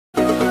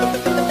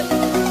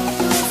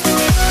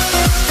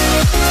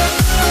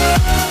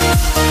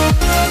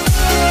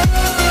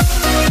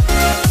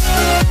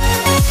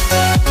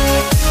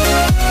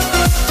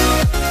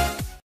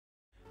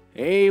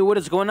what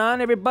is going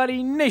on,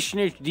 everybody? Nation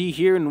HD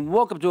here, and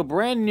welcome to a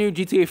brand new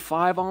GTA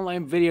 5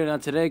 online video. Now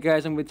today,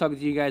 guys, I'm going to be talking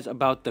to you guys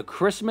about the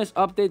Christmas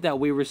update that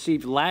we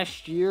received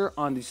last year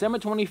on December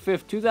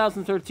 25th,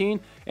 2013.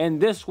 And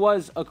this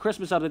was a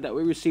Christmas update that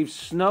we received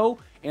snow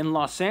in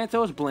Los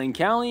Santos, Blaine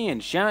County,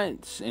 and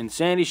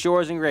Sandy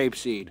Shores, and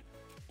Grapeseed.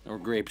 Or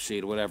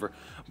Grapeseed, whatever.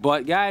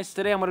 But, guys,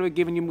 today I'm going to be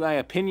giving you my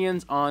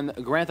opinions on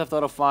Grand Theft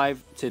Auto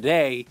 5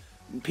 today.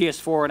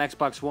 PS4 and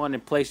Xbox One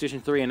and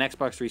PlayStation 3 and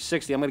Xbox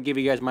 360. I'm going to give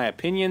you guys my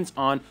opinions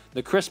on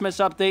the Christmas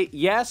update.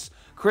 Yes,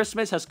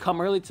 Christmas has come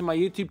early to my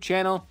YouTube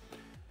channel.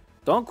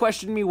 Don't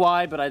question me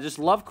why, but I just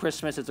love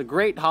Christmas. It's a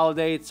great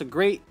holiday. It's a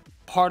great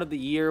part of the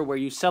year where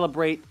you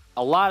celebrate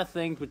a lot of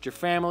things with your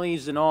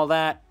families and all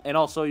that. And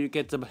also you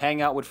get to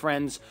hang out with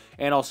friends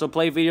and also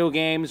play video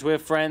games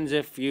with friends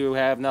if you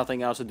have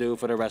nothing else to do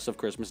for the rest of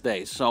Christmas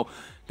days. So,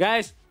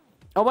 guys,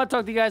 I want to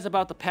talk to you guys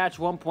about the patch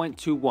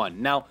 1.21.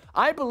 Now,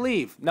 I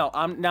believe,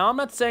 I'm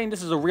not saying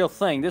this is a real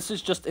thing. This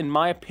is just in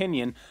my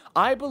opinion.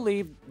 I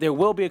believe there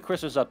will be a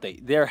Christmas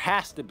update. There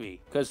has to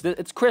be, because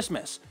it's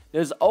Christmas.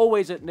 There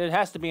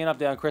has to be an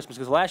update on Christmas,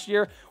 because last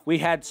year we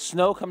had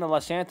snow come to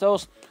Los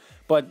Santos.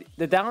 But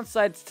the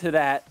downsides to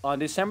that, on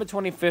December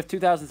 25th,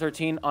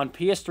 2013, on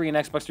PS3 and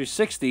Xbox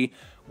 360,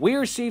 we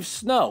received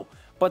snow.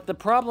 But the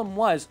problem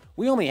was,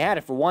 we only had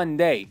it for one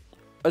day.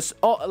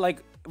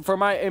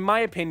 In my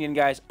opinion,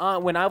 guys,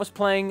 when I was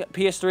playing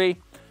PS3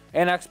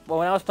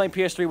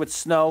 with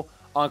snow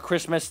on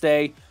Christmas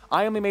Day,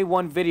 I only made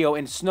one video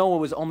and snow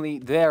was only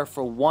there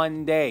for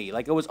one day.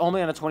 Like, it was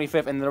only on the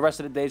 25th and the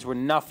rest of the days were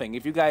nothing.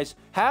 If you guys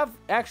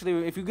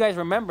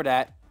remember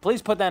that,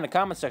 please put that in the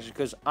comment section,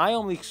 because I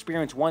only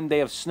experienced one day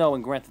of snow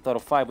in Grand Theft Auto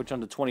 5, which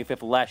on the 25th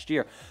of last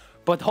year.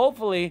 But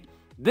hopefully,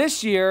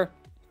 this year,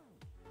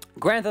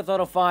 Grand Theft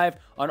Auto 5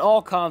 on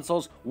all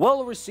consoles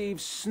will receive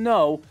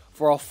snow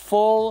for a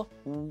full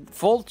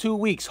 2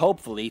 weeks,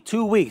 hopefully.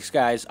 2 weeks,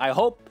 guys. I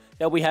hope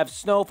that we have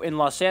snow in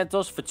Los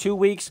Santos for 2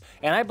 weeks,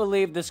 and I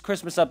believe this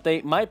Christmas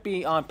update might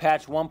be on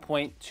patch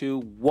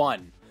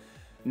 1.21.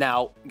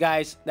 Now,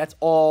 guys, that's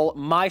all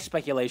my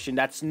speculation.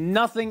 That's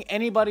nothing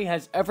anybody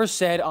has ever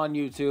said on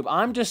YouTube.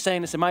 I'm just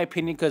saying this in my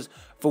opinion because,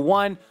 for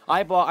one,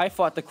 I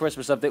thought the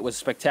Christmas update was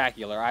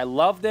spectacular. I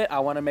loved it. I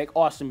want to make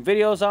awesome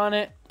videos on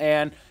it,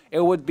 and it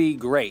would be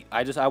great.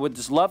 I would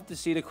just love to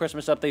see the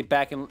Christmas update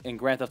back in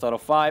Grand Theft Auto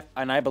 5,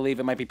 and I believe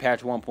it might be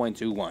patch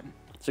 1.21.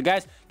 So,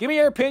 guys, give me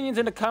your opinions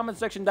in the comment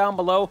section down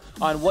below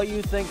on what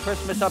you think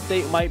Christmas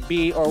update might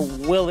be, or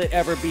will it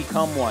ever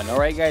become one.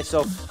 Alright, guys,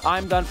 so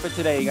I'm done for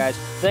today, guys.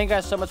 Thank you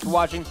guys so much for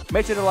watching.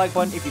 Make sure to like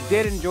button if you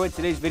did enjoy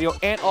today's video,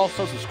 and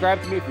also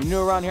subscribe to me if you're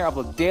new around here. I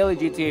upload daily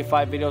GTA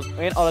 5 videos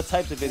and other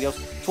types of videos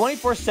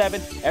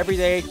 24/7, every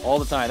day, all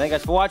the time. Thank you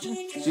guys for watching.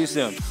 See you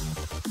soon.